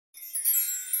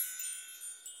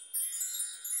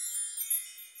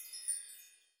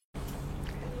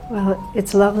Well,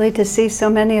 it's lovely to see so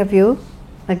many of you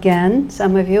again,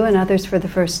 some of you and others for the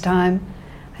first time.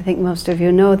 I think most of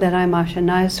you know that I'm Asha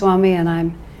Nayaswami, and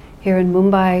I'm here in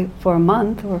Mumbai for a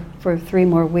month or for 3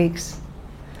 more weeks,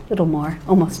 a little more,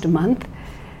 almost a month.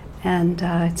 And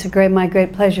it's my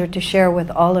great pleasure to share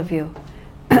with all of you.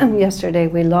 Yesterday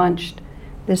we launched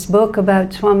this book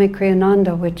about Swami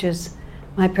Kriyananda, which is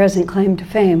my present claim to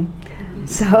fame.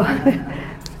 So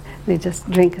let me just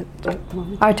drink it.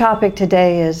 Our topic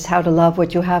today is how to love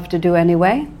what you have to do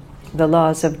anyway, the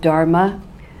laws of Dharma.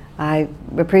 I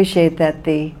appreciate that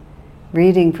the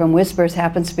reading from Whispers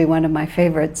happens to be one of my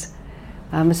favorites,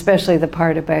 especially the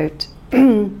part about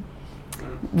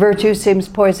virtue seems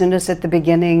poisonous at the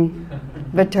beginning,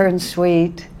 but turns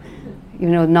sweet. You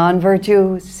know,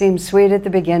 non-virtue seems sweet at the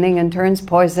beginning and turns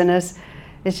poisonous.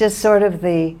 It's just sort of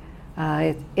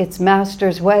it's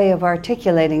Master's way of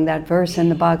articulating that verse in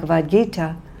the Bhagavad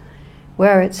Gita,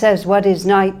 where it says, what is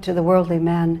night to the worldly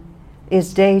man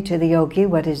is day to the yogi.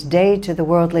 What is day to the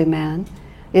worldly man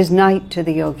is night to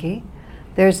the yogi.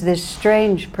 There's this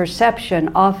strange perception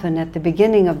often at the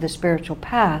beginning of the spiritual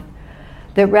path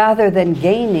that rather than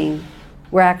gaining,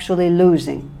 we're actually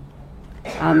losing.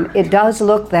 It does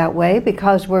look that way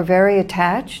because we're very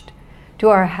attached to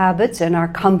our habits and our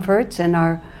comforts and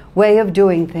our way of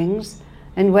doing things.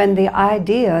 And when the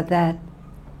idea that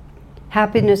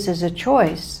happiness is a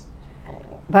choice,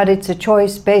 but it's a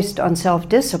choice based on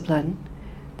self-discipline,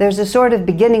 there's a sort of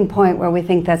beginning point where we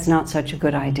think that's not such a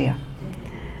good idea.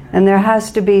 And there has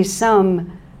to be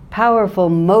some powerful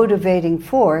motivating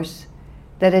force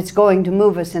that it's going to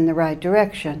move us in the right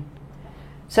direction.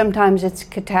 Sometimes it's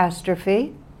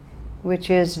catastrophe, which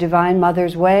is Divine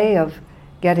Mother's way of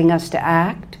getting us to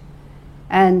act.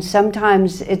 And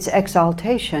sometimes it's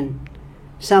exaltation.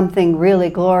 Something really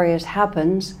glorious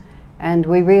happens, and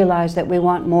we realize that we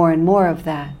want more and more of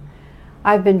that.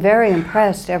 I've been very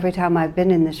impressed every time I've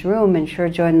been in this room and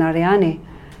Shurjo and Narayani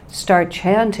start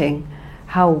chanting,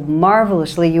 how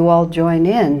marvelously you all join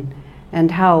in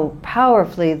and how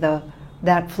powerfully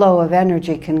that flow of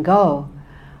energy can go.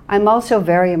 I'm also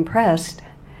very impressed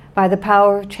by the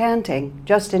power of chanting,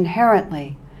 just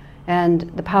inherently, and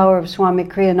the power of Swami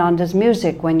Kriyananda's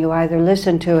music when you either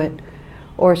listen to it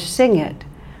or sing it.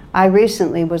 I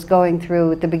recently was going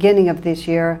through, at the beginning of this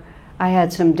year, I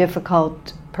had some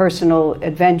difficult personal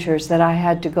adventures that I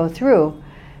had to go through,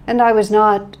 and I was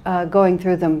not going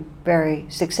through them very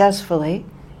successfully.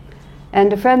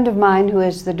 And a friend of mine who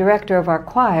is the director of our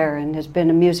choir and has been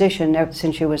a musician ever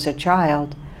since she was a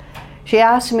child, she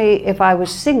asked me if I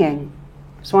was singing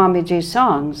Swamiji's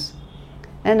songs.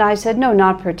 And I said, no,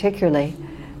 not particularly.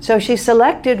 So she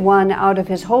selected one out of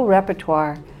his whole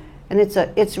repertoire, and it's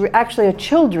actually a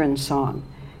children's song.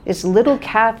 It's Little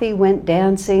Kathy went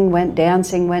dancing, went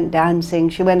dancing, went dancing.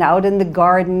 She went out in the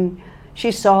garden.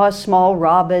 She saw a small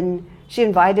robin. She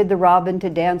invited the robin to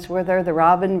dance with her. The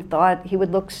robin thought he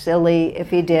would look silly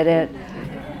if he did it.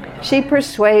 She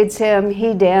persuades him,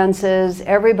 he dances.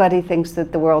 Everybody thinks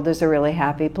that the world is a really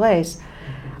happy place.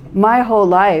 My whole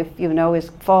life, you know,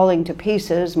 is falling to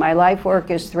pieces. My life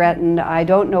work is threatened. I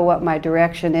don't know what my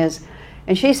direction is.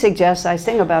 And she suggests I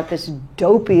sing about this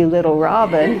dopey little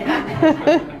robin.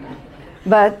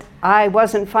 But I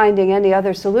wasn't finding any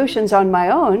other solutions on my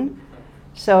own,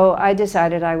 so I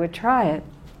decided I would try it.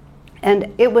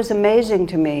 And it was amazing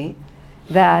to me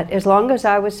that as long as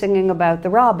I was singing about the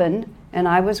robin and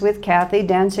I was with Kathy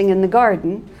dancing in the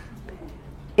garden,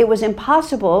 it was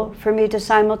impossible for me to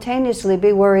simultaneously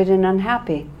be worried and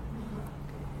unhappy.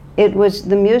 It was,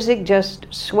 the music just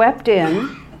swept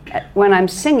in when I'm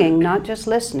singing, not just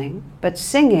listening, but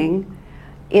singing.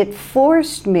 It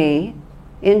forced me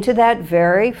into that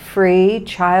very free,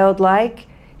 childlike,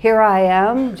 here I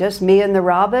am, just me and the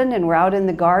robin, and we're out in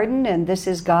the garden, and this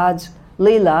is God's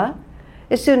Leela.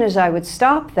 As soon as I would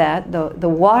stop that, the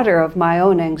water of my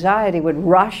own anxiety would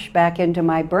rush back into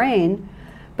my brain,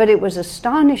 but it was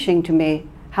astonishing to me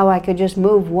how I could just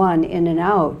move one in and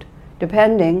out,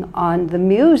 depending on the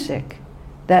music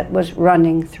that was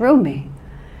running through me.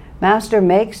 Master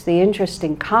makes the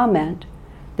interesting comment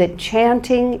that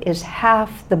chanting is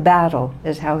half the battle,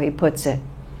 is how he puts it.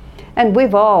 And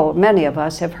many of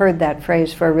us have heard that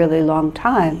phrase for a really long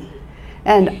time.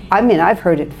 And I mean, I've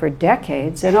heard it for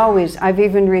decades, and I've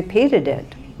even repeated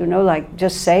it, you know, like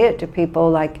just say it to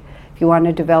people, like if you want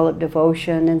to develop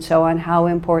devotion and so on, how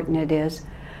important it is.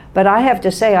 But I have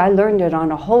to say, I learned it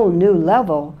on a whole new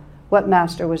level, what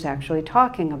Master was actually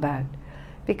talking about.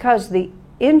 Because the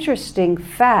interesting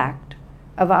fact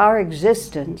of our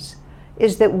existence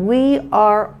is that we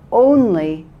are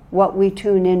only what we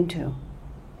tune into.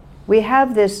 We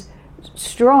have this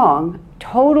strong,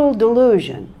 total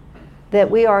delusion that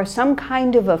we are some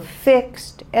kind of a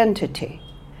fixed entity.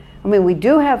 I mean, we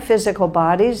do have physical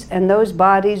bodies, and those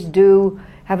bodies do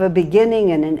have a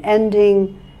beginning and an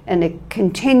ending and a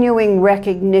continuing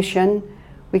recognition.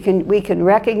 We can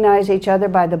recognize each other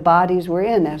by the bodies we're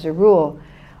in, as a rule.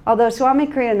 Although Swami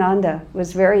Kriyananda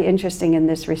was very interesting in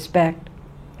this respect.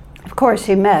 Of course,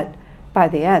 he met, by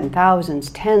the end, thousands,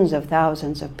 tens of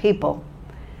thousands of people.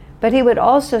 But he would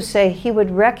also say he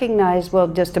would recognize, well,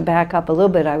 just to back up a little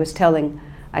bit, I was telling,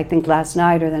 I think last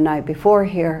night or the night before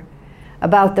here,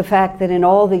 about the fact that in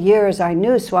all the years I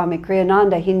knew Swami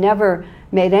Kriyananda, he never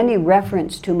made any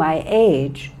reference to my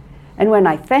age. And when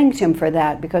I thanked him for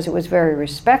that, because it was very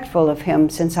respectful of him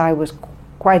since I was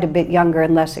quite a bit younger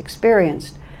and less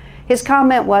experienced, his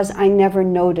comment was, I never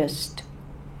noticed.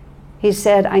 He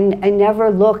said, I never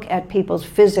look at people's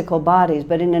physical bodies,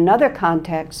 but in another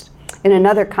context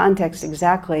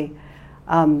exactly,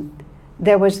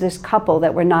 there was this couple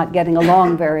that were not getting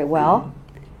along very well.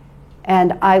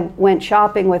 And I went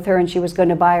shopping with her, and she was going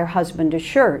to buy her husband a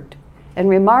shirt. And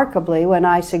remarkably, when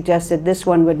I suggested this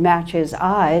one would match his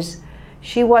eyes,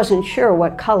 she wasn't sure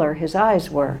what color his eyes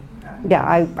were.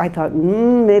 Yeah, I thought,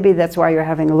 maybe that's why you're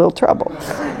having a little trouble.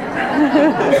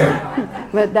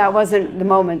 But that wasn't the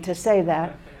moment to say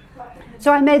that.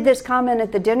 So I made this comment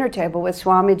at the dinner table with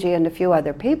Swamiji and a few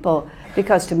other people,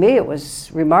 because to me it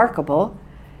was remarkable.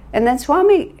 And then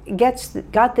Swami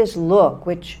got this look,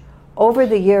 which over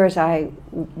the years I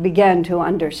began to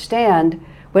understand,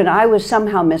 when I was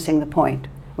somehow missing the point.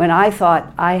 When I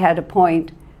thought I had a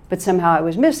point, but somehow I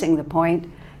was missing the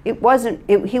point. He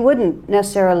wouldn't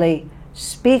necessarily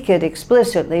speak it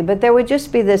explicitly, but there would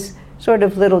just be this sort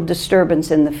of little disturbance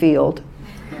in the field,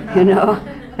 you know?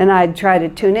 And I'd try to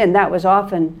tune in.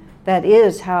 That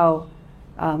is how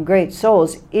great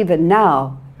souls, even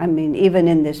now, I mean, even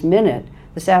in this minute,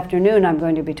 this afternoon I'm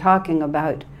going to be talking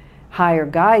about higher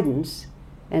guidance,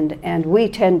 and we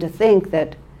tend to think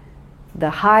that the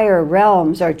higher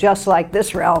realms are just like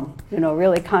this realm, you know,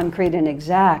 really concrete and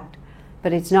exact,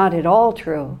 but it's not at all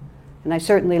true. And I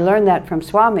certainly learned that from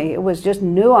Swami. It was just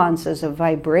nuances of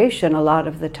vibration a lot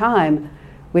of the time,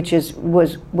 which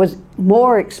was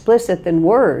more explicit than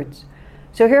words.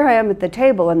 So here I am at the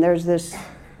table, and there's this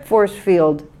force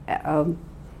field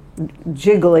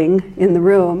jiggling in the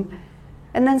room,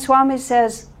 and then Swami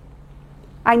says,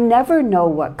 I never know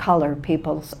what color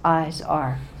people's eyes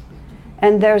are.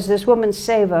 And there's this woman,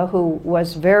 Seva, who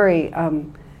was very,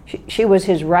 she was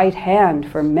his right hand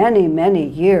for many, many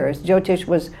years. Jyotish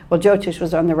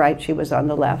was on the right, she was on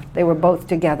the left. They were both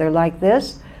together like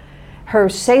this. Her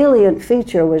salient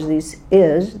feature was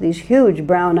these huge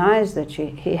brown eyes that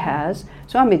he has.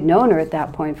 Swami had known her at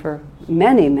that point for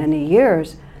many, many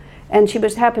years. And she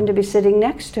happened to be sitting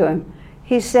next to him.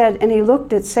 He said, and he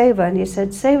looked at Seva, and he said,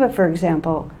 Seva, for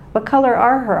example, what color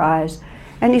are her eyes?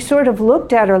 And he sort of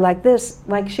looked at her like this,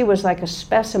 like she was like a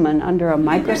specimen under a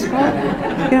microscope.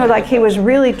 You know, like he was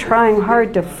really trying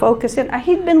hard to focus in.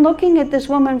 He'd been looking at this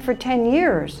woman for 10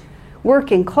 years,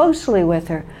 working closely with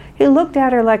her. He looked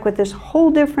at her like with this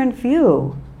whole different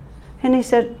view. And he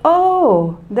said,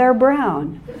 oh, they're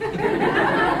brown.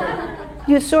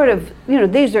 You sort of, you know,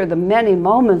 these are the many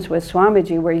moments with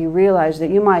Swamiji where you realize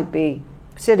that you might be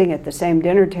sitting at the same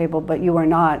dinner table, but you are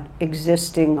not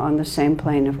existing on the same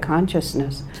plane of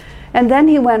consciousness. And then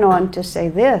he went on to say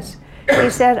this.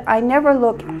 He said, I never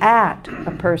look at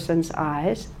a person's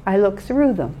eyes, I look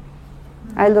through them.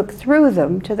 I look through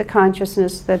them to the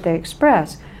consciousness that they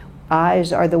express.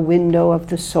 Eyes are the window of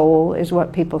the soul, is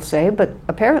what people say, but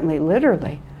apparently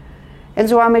literally. And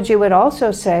Swamiji would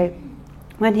also say,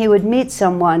 when he would meet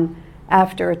someone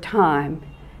after a time,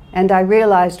 and I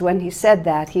realized when he said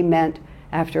that, he meant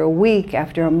after a week,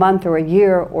 after a month or a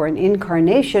year, or an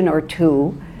incarnation or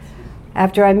two,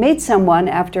 after I meet someone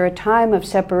after a time of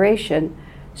separation,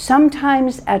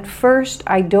 sometimes at first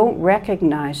I don't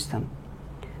recognize them.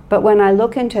 But when I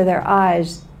look into their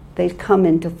eyes, they come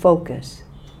into focus,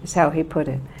 is how he put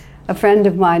it. A friend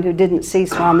of mine who didn't see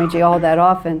Swamiji all that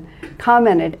often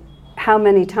commented how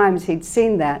many times he'd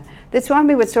seen that. That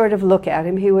Swami would sort of look at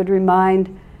him, he would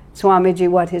remind Swamiji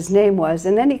what his name was,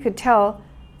 and then he could tell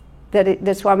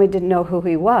that Swami didn't know who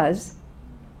he was,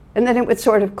 and then it would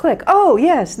sort of click. Oh,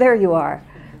 yes, there you are.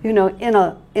 You know,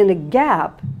 in a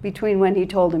gap between when he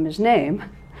told him his name,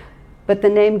 but the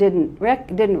name didn't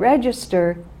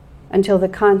register until the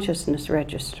consciousness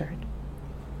registered.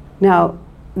 Now,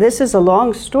 this is a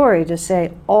long story to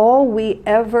say all we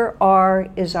ever are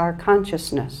is our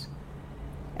consciousness.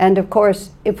 And of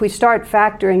course, if we start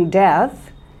factoring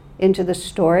death into the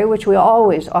story, which we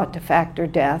always ought to factor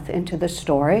death into the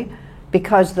story,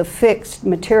 because the fixed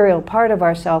material part of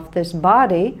ourself, this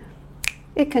body,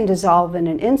 it can dissolve in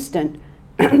an instant,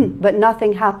 but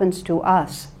nothing happens to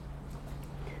us.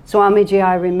 Swamiji,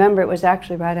 I remember it was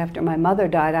actually right after my mother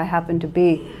died. I happened to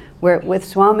be with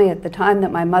Swami at the time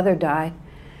that my mother died.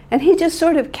 And he just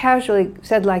sort of casually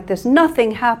said like this,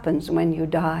 nothing happens when you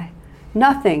die.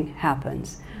 Nothing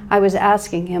happens. I was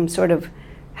asking him sort of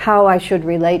how I should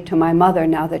relate to my mother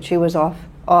now that she was off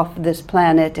this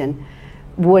planet, and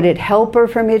would it help her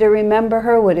for me to remember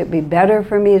her? Would it be better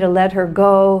for me to let her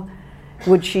go?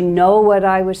 Would she know what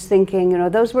I was thinking? You know,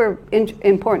 those were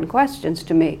important questions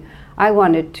to me. I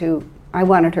wanted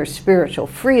her spiritual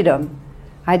freedom.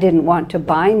 I didn't want to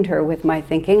bind her with my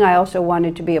thinking. I also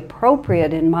wanted to be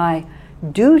appropriate in my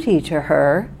duty to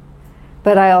her,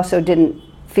 but I also didn't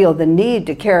feel the need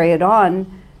to carry it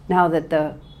on now that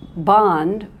the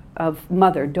bond of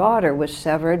mother-daughter was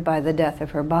severed by the death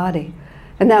of her body.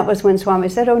 And that was when Swami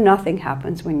said, oh, nothing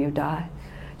happens when you die.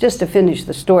 Just to finish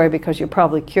the story, because you're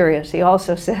probably curious, he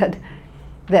also said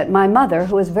that my mother,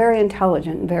 who was very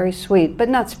intelligent and very sweet, but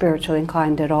not spiritually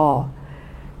inclined at all,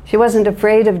 she wasn't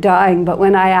afraid of dying, but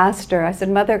when I asked her, I said,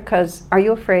 Mother, are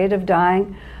you afraid of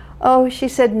dying? Oh, she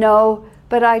said, no,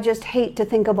 but I just hate to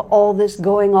think of all this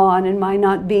going on and my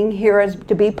not being here as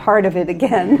to be part of it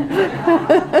again.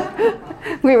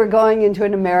 We were going into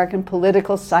an American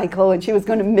political cycle and she was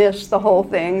going to miss the whole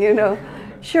thing, you know.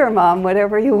 Sure, Mom,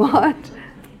 whatever you want.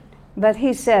 But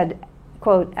he said,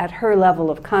 quote, at her level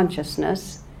of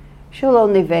consciousness, she'll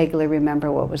only vaguely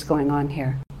remember what was going on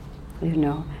here, you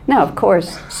know. Now, of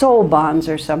course, soul bonds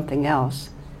are something else.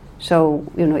 So,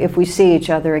 you know, if we see each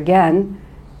other again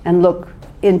and look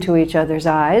into each other's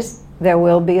eyes, there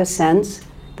will be a sense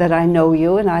that I know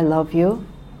you and I love you,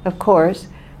 of course.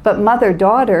 But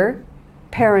mother-daughter,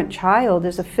 parent-child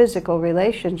is a physical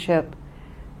relationship.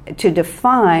 To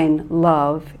define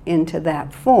love into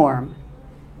that form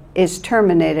is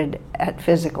terminated at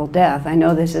physical death. I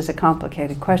know this is a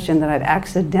complicated question that I've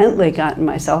accidentally gotten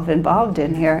myself involved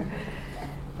in here,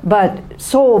 but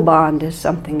soul bond is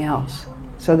something else.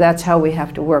 So that's how we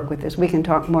have to work with this. We can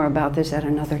talk more about this at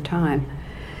another time.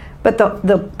 But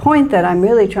the point that I'm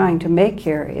really trying to make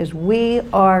here is we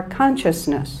are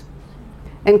consciousness.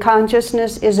 And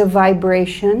consciousness is a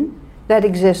vibration that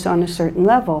exists on a certain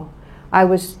level. I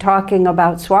was talking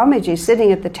about Swamiji,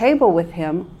 sitting at the table with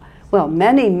him, well,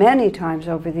 many, many times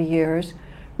over the years,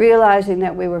 realizing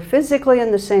that we were physically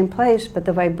in the same place, but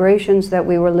the vibrations that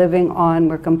we were living on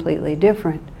were completely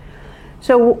different.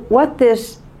 So what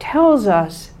this tells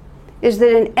us is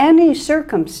that in any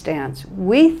circumstance,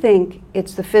 we think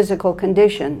it's the physical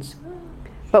conditions,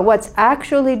 but what's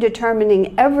actually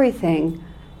determining everything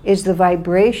is the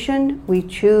vibration we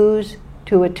choose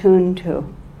to attune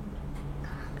to.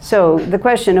 So the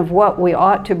question of what we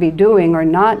ought to be doing or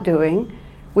not doing,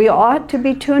 we ought to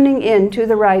be tuning into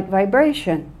the right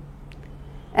vibration.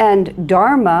 And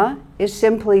Dharma is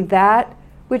simply that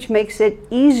which makes it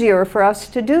easier for us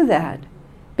to do that,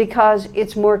 because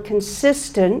it's more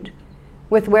consistent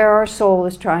with where our soul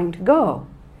is trying to go.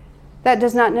 That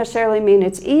does not necessarily mean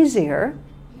it's easier,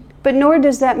 but nor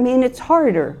does that mean it's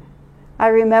harder. I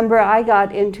remember I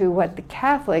got into what the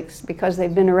Catholics, because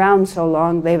they've been around so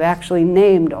long, they've actually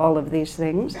named all of these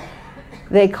things,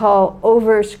 they call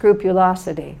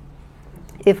over-scrupulosity.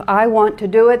 If I want to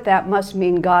do it, that must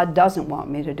mean God doesn't want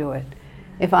me to do it.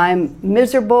 If I'm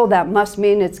miserable, that must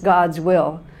mean it's God's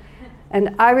will.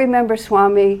 And I remember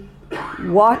Swami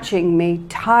watching me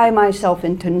tie myself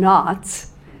into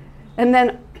knots. And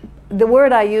then the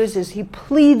word I use is he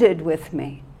pleaded with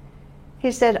me.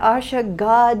 He said, Asha,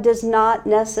 God does not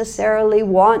necessarily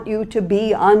want you to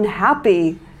be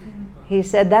unhappy. He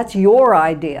said, that's your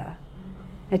idea.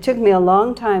 It took me a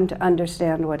long time to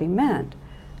understand what he meant,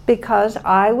 because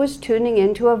I was tuning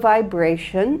into a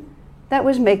vibration that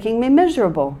was making me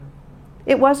miserable.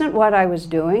 It wasn't what I was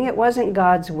doing. It wasn't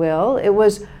God's will. It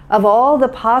was, of all the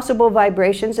possible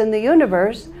vibrations in the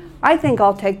universe, I think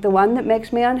I'll take the one that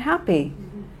makes me unhappy.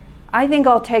 I think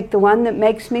I'll take the one that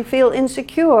makes me feel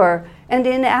insecure and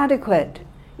inadequate.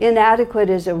 Inadequate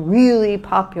is a really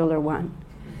popular one.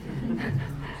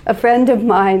 A friend of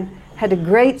mine had a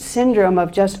great syndrome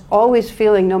of just always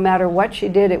feeling no matter what she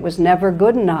did, it was never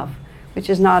good enough, which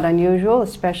is not unusual,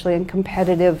 especially in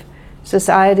competitive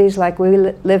societies like we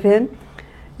live in.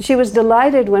 She was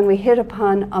delighted when we hit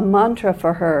upon a mantra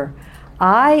for her.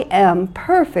 I am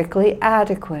perfectly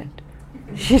adequate,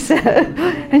 she said.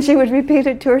 And she would repeat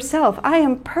it to herself. I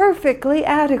am perfectly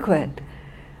adequate.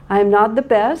 I am not the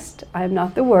best. I am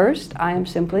not the worst. I am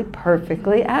simply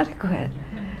perfectly adequate.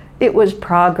 It was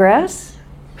progress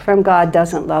from God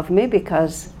doesn't love me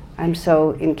because I'm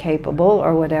so incapable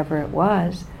or whatever it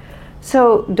was.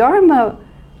 So Dharma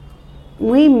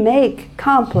we make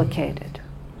complicated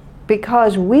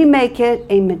because we make it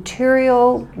a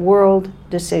material world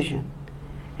decision.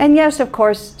 And yes, of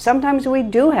course, sometimes we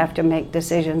do have to make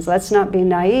decisions. Let's not be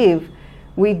naive.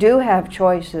 We do have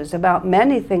choices about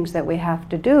many things that we have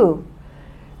to do.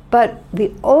 But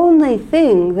the only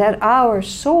thing that our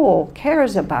soul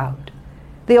cares about,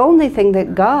 the only thing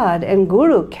that God and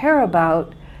Guru care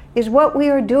about, is what we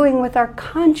are doing with our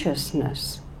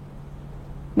consciousness.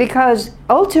 Because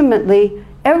ultimately,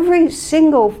 every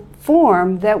single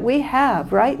form that we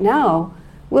have right now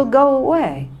will go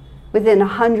away. Within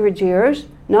 100 years,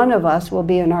 none of us will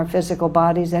be in our physical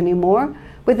bodies anymore.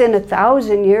 Within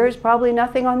 1,000 years, probably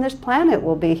nothing on this planet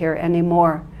will be here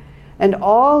anymore. And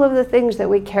all of the things that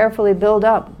we carefully build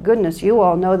up, goodness, you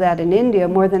all know that in India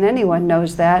more than anyone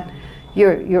knows that.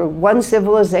 Your one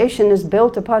civilization is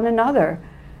built upon another.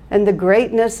 And the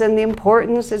greatness and the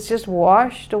importance is just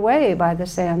washed away by the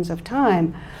sands of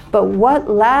time. But what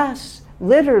lasts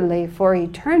literally for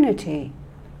eternity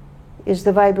is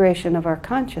the vibration of our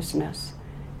consciousness.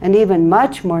 And even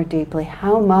much more deeply,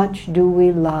 how much do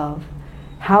we love?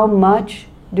 How much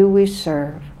do we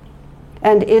serve?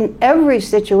 And in every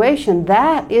situation,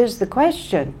 that is the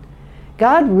question.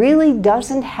 God really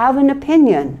doesn't have an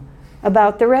opinion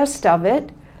about the rest of it,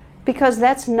 because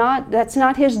that's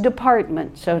not his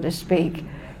department, so to speak.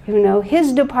 You know,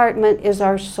 his department is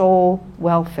our soul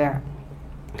welfare.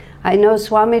 I know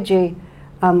Swamiji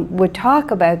would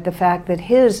talk about the fact that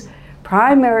his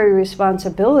primary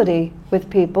responsibility with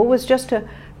people was just to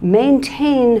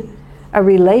maintain a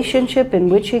relationship in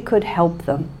which he could help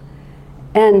them.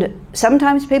 And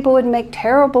sometimes people would make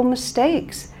terrible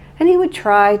mistakes, and he would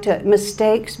try to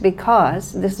mistakes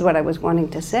because, this is what I was wanting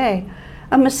to say,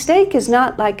 a mistake is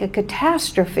not like a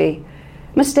catastrophe.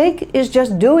 Mistake is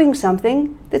just doing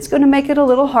something that's going to make it a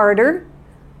little harder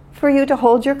for you to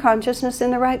hold your consciousness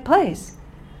in the right place.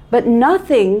 But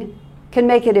nothing can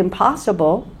make it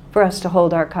impossible for us to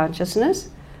hold our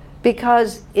consciousness,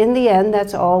 because in the end,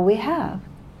 that's all we have.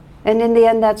 And in the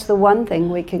end, that's the one thing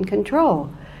we can control.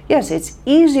 Yes, it's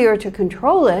easier to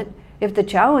control it if the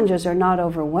challenges are not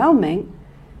overwhelming.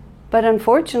 But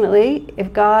unfortunately,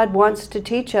 if God wants to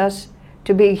teach us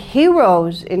to be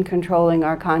heroes in controlling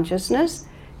our consciousness,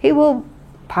 he will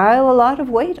pile a lot of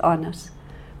weight on us.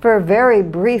 For a very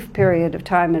brief period of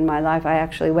time in my life, I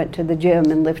actually went to the gym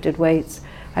and lifted weights.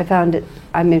 I found it,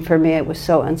 for me, it was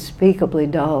so unspeakably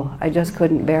dull. I just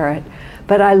couldn't bear it.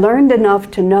 But I learned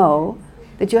enough to know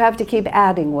that you have to keep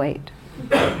adding weight.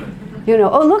 You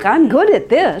know, oh, look, I'm good at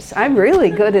this. I'm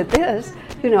really good at this.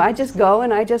 You know, I just go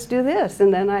and I just do this.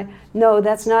 And then no,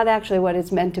 that's not actually what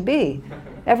it's meant to be.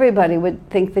 Everybody would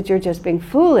think that you're just being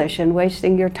foolish and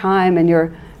wasting your time and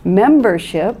your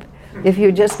membership if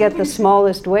you just get the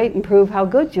smallest weight and prove how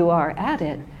good you are at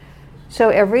it. So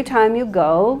every time you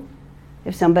go,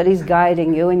 if somebody's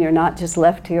guiding you and you're not just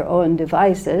left to your own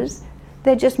devices,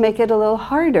 they just make it a little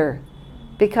harder.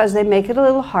 Because they make it a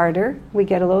little harder, we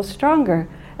get a little stronger.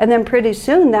 And then pretty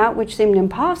soon that which seemed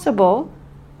impossible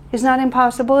is not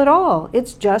impossible at all.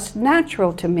 It's just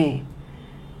natural to me.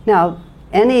 Now,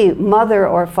 any mother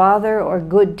or father or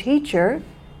good teacher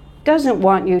doesn't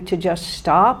want you to just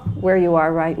stop where you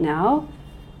are right now.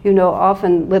 You know,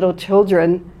 often little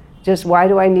children just, why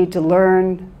do I need to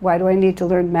learn? Why do I need to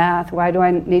learn math? Why do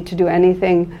I need to do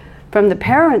anything? From the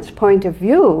parents' point of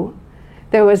view,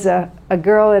 there was a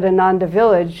girl at Ananda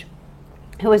village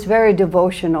who was very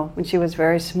devotional when she was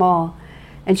very small.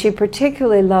 And she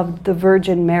particularly loved the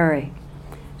Virgin Mary.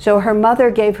 So her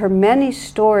mother gave her many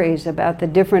stories about the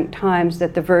different times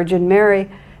that the Virgin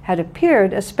Mary had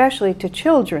appeared, especially to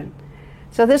children.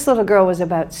 So this little girl was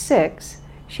about 6.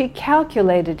 She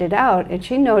calculated it out, and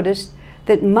she noticed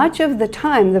that much of the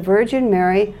time the Virgin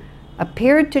Mary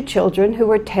appeared to children who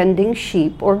were tending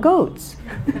sheep or goats.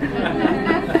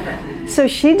 So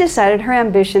she decided her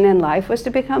ambition in life was to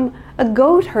become a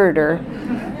goat herder,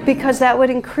 because that would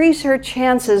increase her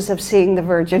chances of seeing the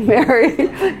Virgin Mary.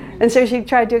 And so she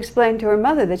tried to explain to her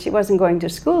mother that she wasn't going to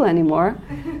school anymore.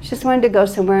 She just wanted to go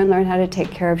somewhere and learn how to take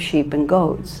care of sheep and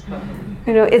goats.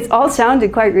 You know, it all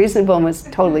sounded quite reasonable and was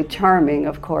totally charming,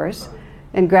 of course.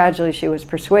 And gradually she was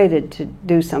persuaded to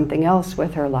do something else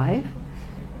with her life.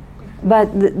 But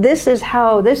this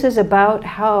is about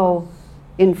how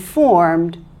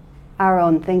informed our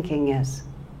own thinking is.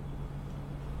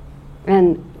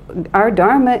 And our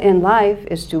Dharma in life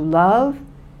is to love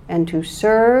and to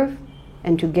serve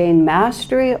and to gain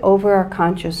mastery over our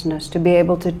consciousness, to be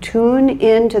able to tune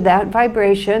into that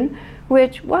vibration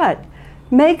which, what?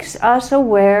 Makes us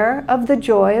aware of the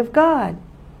joy of God.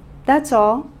 That's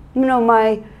all. You know,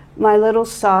 my my little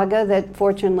saga that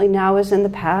fortunately now is in the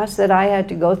past that I had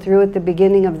to go through at the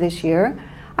beginning of this year,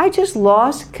 I just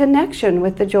lost connection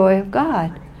with the joy of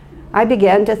God. I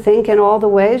began to think in all the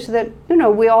ways that,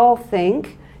 we all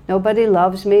think. Nobody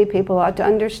loves me. People ought to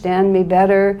understand me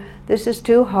better. This is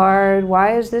too hard.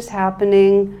 Why is this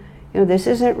happening? This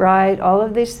isn't right. All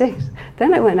of these things.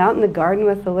 Then I went out in the garden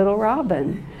with the little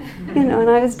robin, and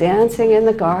I was dancing in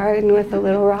the garden with the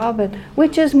little robin,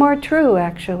 which is more true,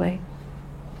 actually.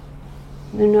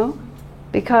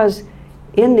 Because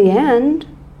in the end,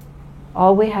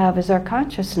 all we have is our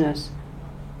consciousness.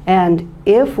 And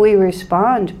if we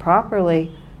respond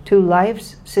properly to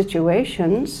life's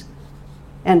situations,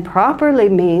 and properly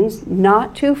means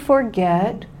not to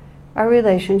forget our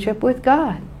relationship with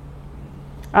God.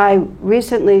 I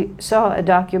recently saw a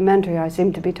documentary. I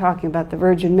seem to be talking about the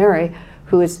Virgin Mary,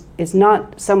 who is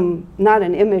not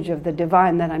an image of the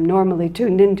divine that I'm normally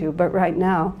tuned into, but right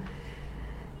now.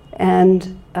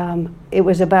 And it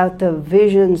was about the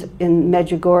visions in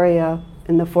Medjugorje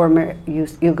in the former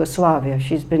Yugoslavia.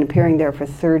 She's been appearing there for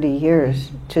 30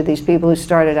 years to these people who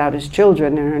started out as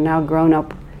children and are now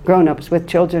grown-ups with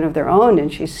children of their own,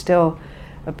 and she's still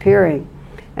appearing.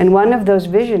 And one of those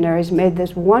visionaries made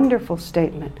this wonderful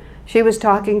statement. She was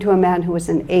talking to a man who was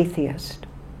an atheist.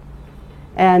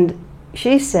 And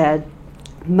she said,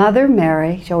 Mother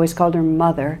Mary, she always called her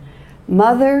Mother,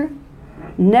 Mother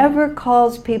never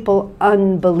calls people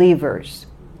unbelievers.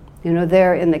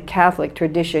 There in the Catholic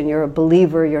tradition, you're a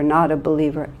believer, you're not a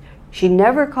believer. She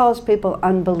never calls people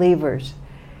unbelievers.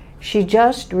 She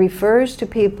just refers to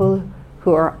people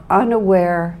who are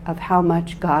unaware of how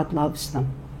much God loves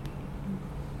them.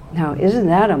 Now, isn't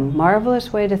that a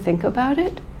marvelous way to think about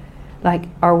it? Like,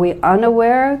 are we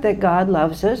unaware that God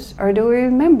loves us, or do we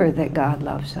remember that God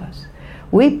loves us?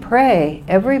 We pray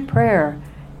every prayer,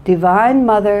 Divine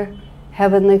Mother,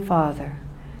 Heavenly Father.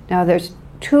 Now, there's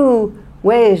two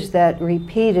ways that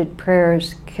repeated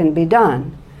prayers can be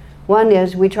done. One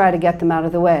is we try to get them out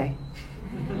of the way.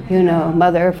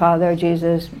 Mother, Father,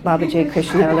 Jesus, Babaji,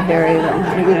 Krishna, Lahiri,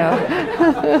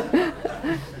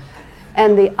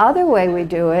 And the other way we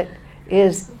do it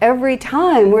is every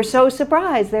time we're so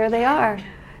surprised, there they are.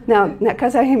 Now,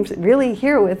 because I am really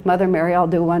here with Mother Mary, I'll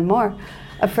do one more.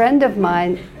 A friend of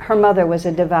mine, her mother was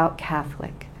a devout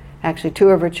Catholic. Actually, 2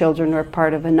 of her children were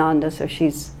part of Ananda, so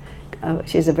she's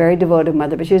a very devoted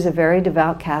mother, but she's a very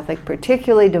devout Catholic,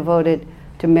 particularly devoted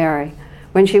to Mary.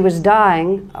 When she was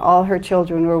dying, all her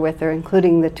children were with her,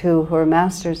 including the 2 who were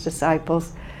Master's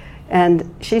disciples. And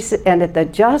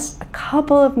at just a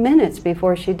couple of minutes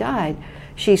before she died,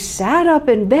 she sat up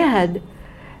in bed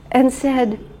and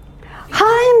said,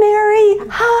 Hi,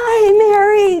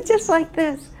 Mary, just like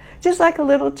this, just like a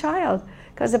little child,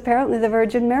 because apparently the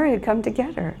Virgin Mary had come to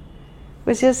get her. It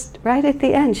was just right at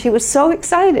the end. She was so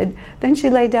excited. Then she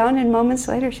lay down, and moments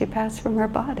later she passed from her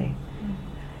body.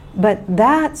 But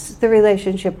that's the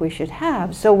relationship we should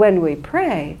have. So when we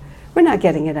pray, we're not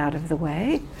getting it out of the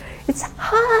way. It's,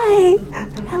 hi,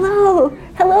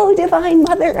 hello, Divine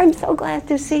Mother, I'm so glad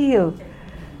to see you.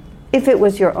 If it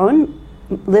was your own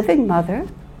living mother,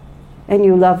 and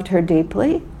you loved her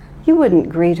deeply, you wouldn't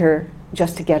greet her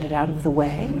just to get it out of the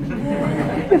way.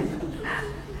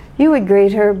 You would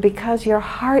greet her because your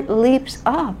heart leaps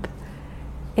up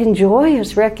in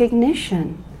joyous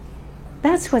recognition.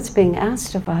 That's what's being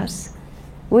asked of us.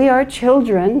 We are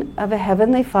children of a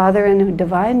Heavenly Father and a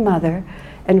Divine Mother,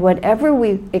 and whatever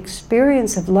we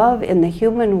experience of love in the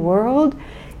human world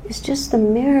is just the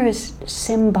merest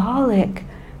symbolic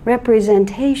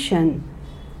representation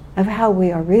of how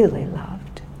we are really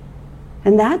loved.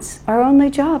 And that's our only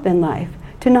job in life,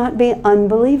 to not be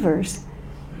unbelievers,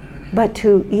 but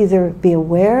to either be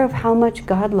aware of how much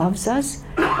God loves us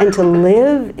and to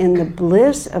live in the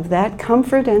bliss of that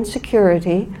comfort and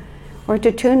security, or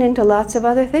to tune into lots of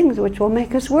other things which will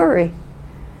make us worry.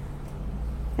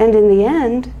 And in the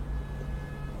end,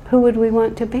 who would we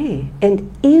want to be?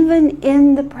 And even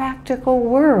in the practical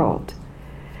world,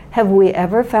 have we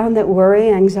ever found that worry,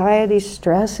 anxiety,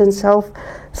 stress, and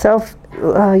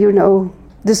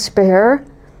despair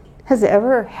has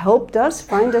ever helped us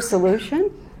find a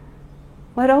solution?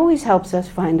 What always helps us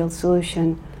find a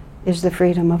solution is the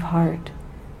freedom of heart,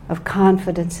 of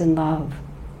confidence and love,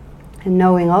 and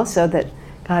knowing also that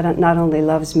God not only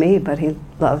loves me, but He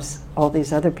loves all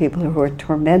these other people who are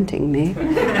tormenting me.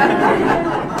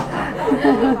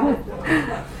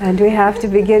 And we have to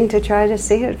begin to try to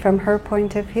see it from her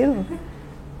point of view.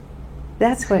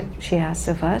 That's what she asks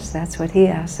of us. That's what He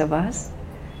asks of us.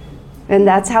 And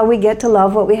that's how we get to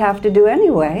love what we have to do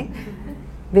anyway.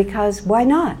 Because why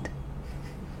not?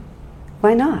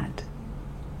 Why not?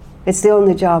 It's the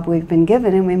only job we've been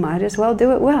given, and we might as well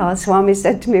do it well. Swami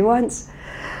said to me once,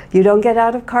 you don't get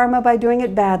out of karma by doing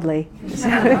it badly.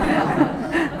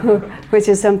 Which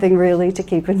is something really to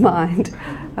keep in mind.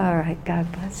 All right,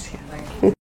 God bless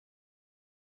you.